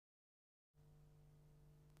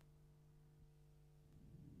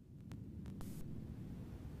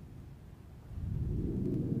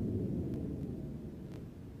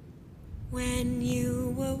When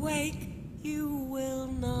you awake, you will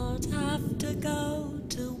not have to go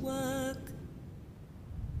to work.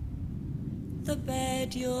 The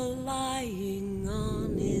bed you're lying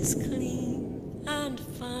on is clean and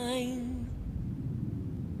fine.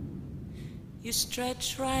 You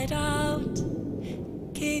stretch right out,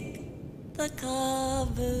 kick the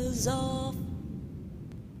covers off.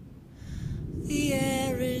 The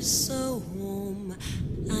air is so warm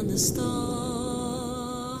and the stars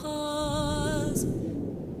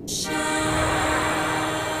shine.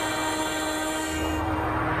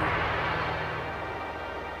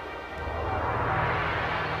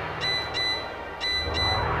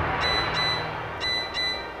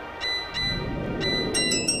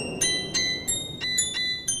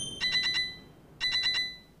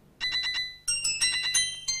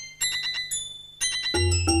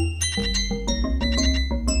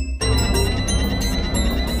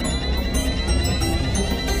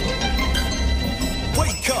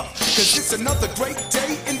 It's another great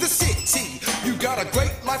day in the city. You got a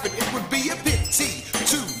great life and it would be a pity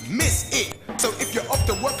to miss it. So if you're off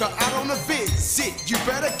to work or out on a visit, you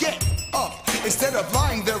better get up instead of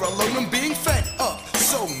lying there alone and being fed up.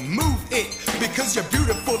 So move it, because you're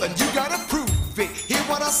beautiful and you gotta prove it. Hear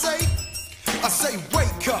what I say? I say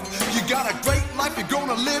wake up. You got a great life you're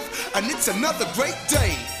gonna live, and it's another great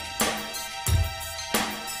day.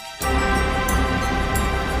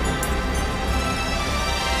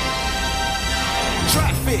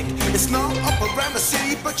 It's not up around the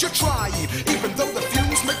city, but you're trying. Even though the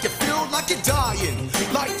fumes make you feel like you're dying,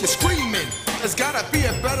 like you're screaming. There's gotta be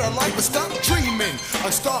a better life, but stop dreaming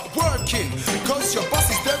and start working. Cause your boss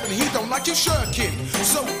is there and he don't like you shirking.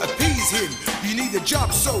 So appease him, you need a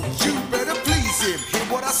job, so you better please him. Hear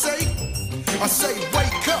what I say? I say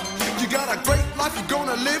wake up. You got a great life you're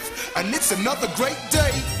gonna live, and it's another great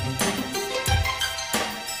day.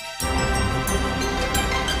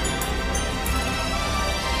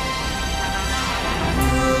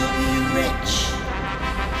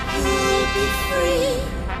 Be free.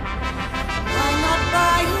 Why not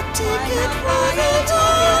buy a ticket for the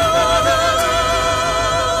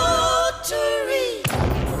lottery?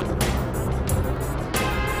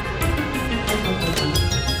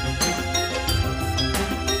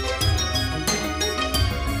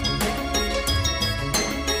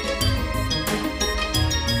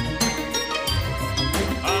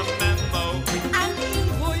 A memo, An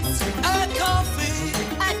invoice, a coffee,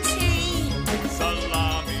 a tea,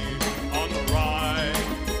 salami on the rye,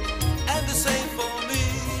 and the same for me.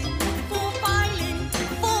 for filing,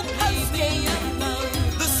 for posting.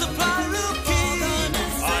 The supplier of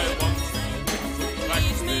keys. I want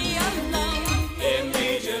Leave me alone.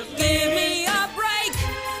 immediately. Give me a break.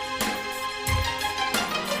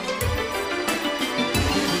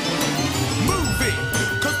 Move it,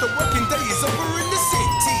 cause the working day is over in the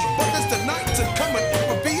city. But there's the night to come and it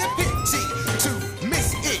would be a pity to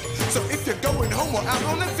miss it. So if you're going home or out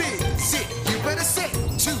on a visit, you better set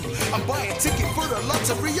to and buy a ticket for the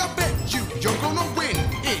lottery. I bet you're gonna win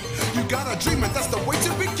it. You got a dream and that's the way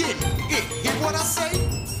to begin it. Hear what I say?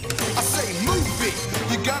 I say move it.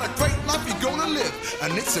 You got a great life you're gonna live,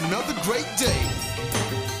 and it's another great day.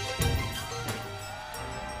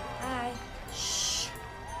 Hi.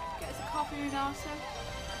 Get us a coffee now, sir.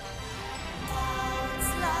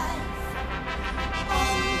 It's live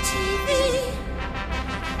on TV.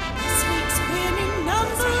 This week's winning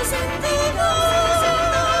numbers in the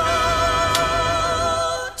lottery.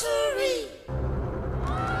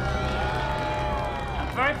 I'm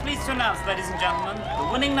very pleased to announce, ladies and gentlemen, the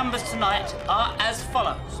winning numbers tonight are as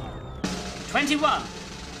follows: 21,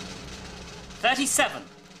 37,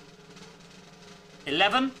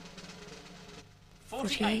 11,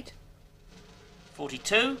 48,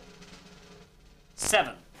 42,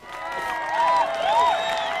 7.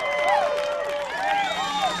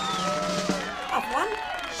 I've won.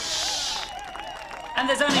 And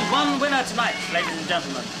there's only one winner tonight, ladies and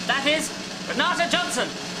gentlemen. That is Renata Johnson.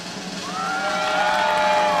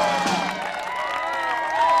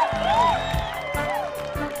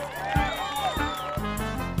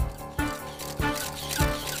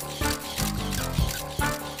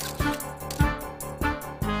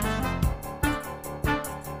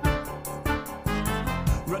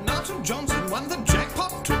 Renata Johnson won the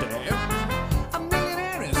jackpot today. A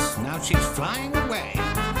millionairess, now she's flying away.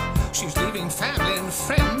 She's leaving family and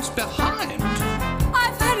friends behind.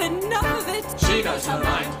 I've had enough of it. She knows her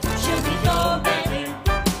mind. She'll be gone, baby.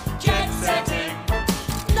 Jet setting.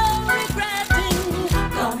 No regretting.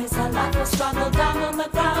 Gone is her life, will struggle down on the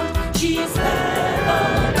ground. She's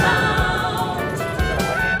heaven bound.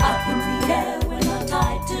 Up in the air, we're not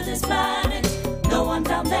tied to this planet. No one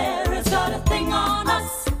down there has got a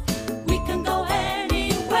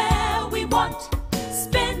want.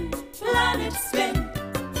 Spin, planet spin.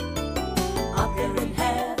 Up there in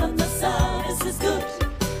heaven the service is good.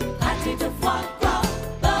 Pâté de foie gras,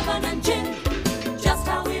 bourbon and gin. Just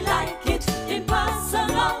how we like it,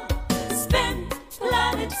 impersonal. Spin,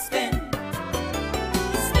 planet spin.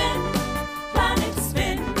 Spin, planet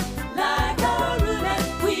spin. Like a roulette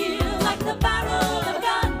wheel, like the barrel of a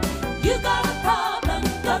gun. You got a problem,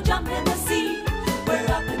 go jump in the sea. We're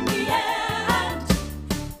up in the air and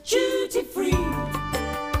duty free.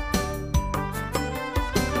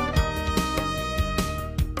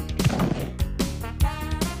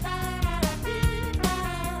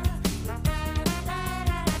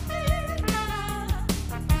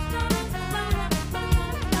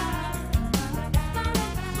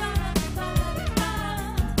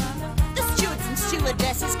 The stewards and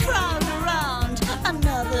stewardesses crowd around.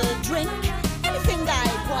 Another drink, anything I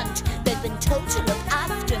want. They've been told to look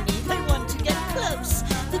after me. They want to get close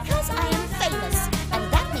because I am famous, and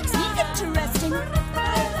that makes me interesting.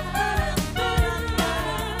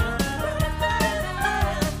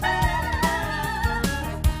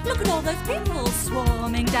 Look at all those people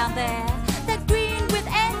swarming down there. They're green with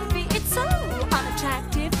envy, it's so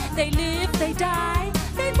unattractive. They live, they die,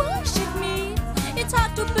 they worship me. It's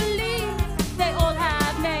hard to believe they all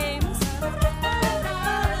have names.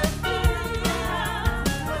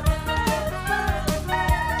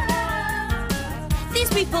 These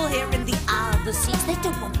people here in the other seats, they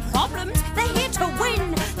don't want problems. They're here to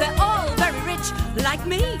win. They're all very rich, like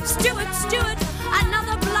me. Steward, steward,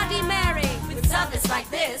 another Bloody Mary. With service like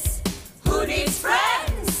this, who needs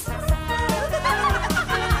friends?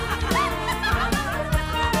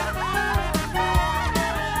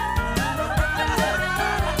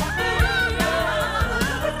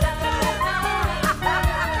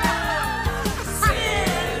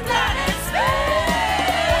 Spin, planet spin.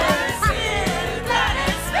 Spin,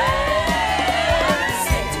 planet spin.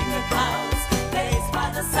 Sitting in clouds, blazed by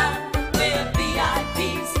the sun. We're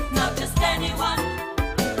VIPs, not just anyone.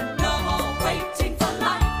 No more waiting for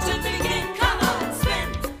life to begin. Come on, spin,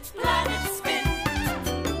 planet spin.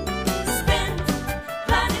 Spin,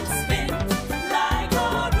 planet spin. Like a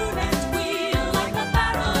roulette wheel, like the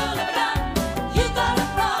barrel of a gun. You got a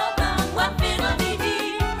problem, well, fiddle dee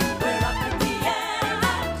dee. We're up in the air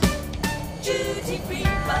and duty free.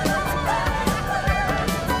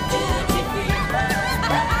 Duty free. Duty free.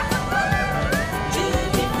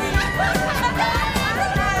 Duty free.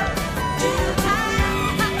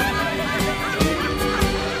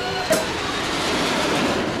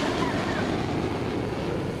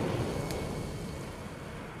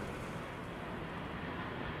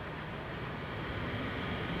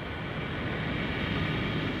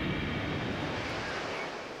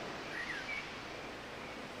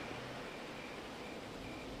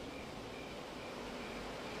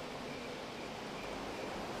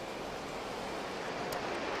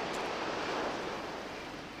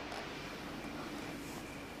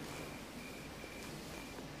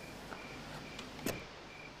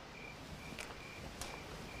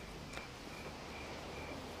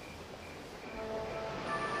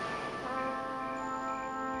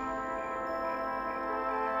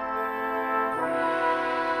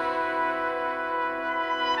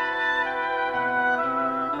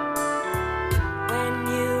 When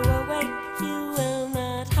you awake, you will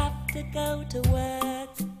not have to go to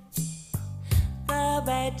work. The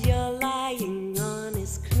bed you're lying on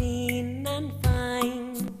is clean and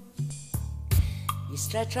fine. You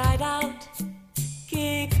stretch right out,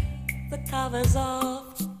 kick the covers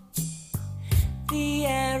off. The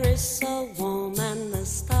air is so warm and the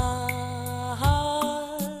stars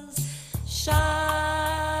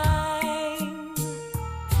shine.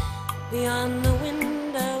 Beyond the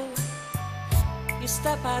window, you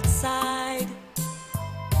step outside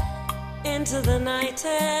into the night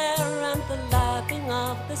air and the lapping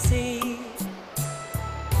of the sea.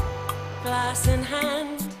 Glass in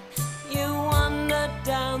hand, you wander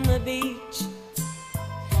down the beach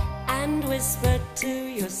and whisper to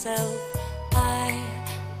yourself, I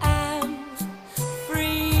am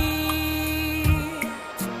free.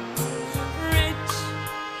 Rich,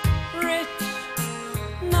 rich,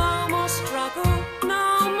 no more struggle, no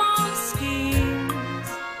more schemes.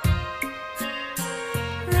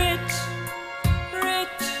 Rich,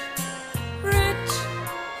 rich, rich,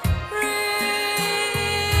 rich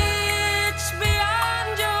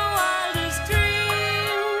beyond your wildest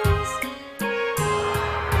dreams.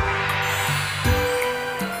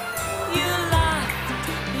 You laughed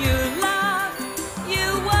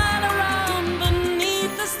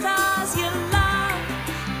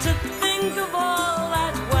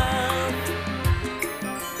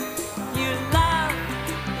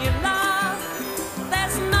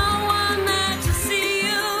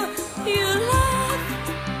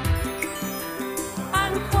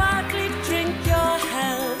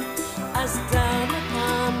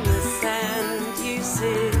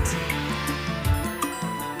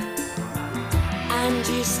and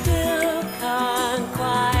you still can't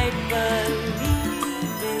quite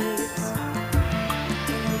believe it.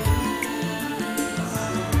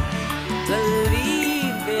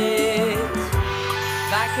 Believe it.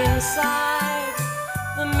 Back inside,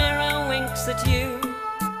 the mirror winks at you.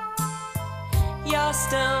 You're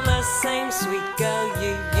still the same sweet girl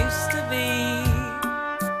you used to be.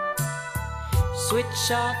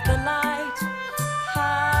 Switch off the light,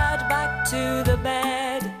 hard back to the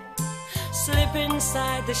bed. Slip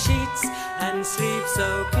inside the sheets and sleep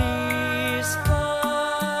so peacefully.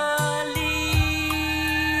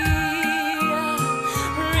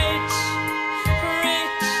 Rich,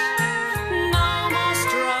 rich, no more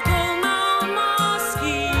struggle, no more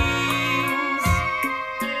schemes.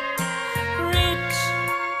 Rich,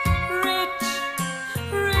 rich,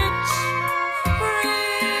 rich,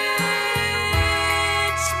 rich,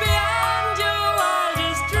 beyond your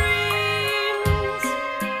wildest dreams.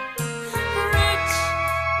 Rich,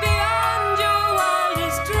 beyond your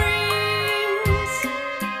wildest dreams.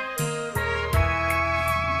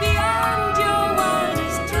 Beyond your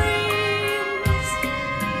wildest dreams.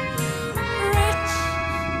 Rich,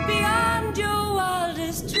 beyond your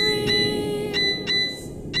wildest dreams.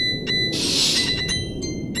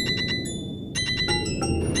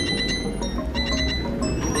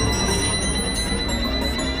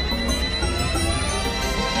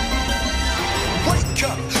 Wake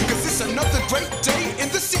up, cause it's another great day in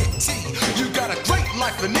the city. You got a great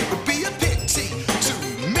life and it would be a pity to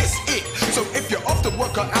miss it. So if you're off to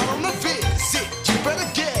work or out on a visit, you better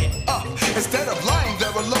get up instead of lying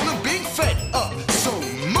there alone and being fed up. So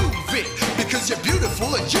move it, because you're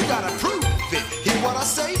beautiful and you gotta prove it. Hear what I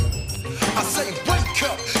say? I say wake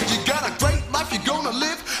up, you got a great life you're gonna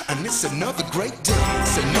live, and it's another great day.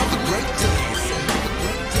 It's another great day. It's another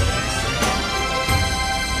great day.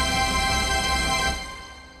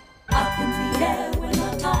 Up in the air, we're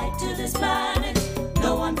not tied to this planet.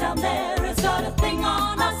 No one down there has got a thing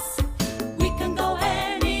on us. We can go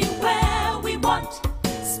anywhere we want.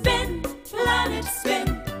 Spin, planet, spin.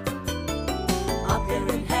 Up there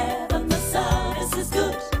in heaven, the service is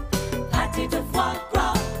good. Pâté de foie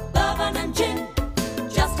gras, bourbon and gin.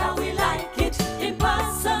 Just how we like it,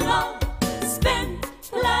 impersonal. Spin,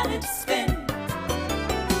 planet, spin.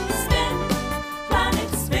 Spin, planet,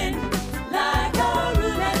 spin. Like a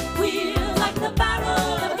roulette wheel, like the barrel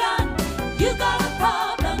of a gun. You got a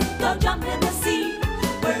problem, go jump in the sea.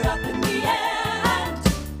 We're up in the air and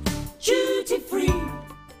duty free.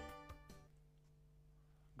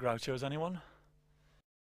 Groucho's anyone?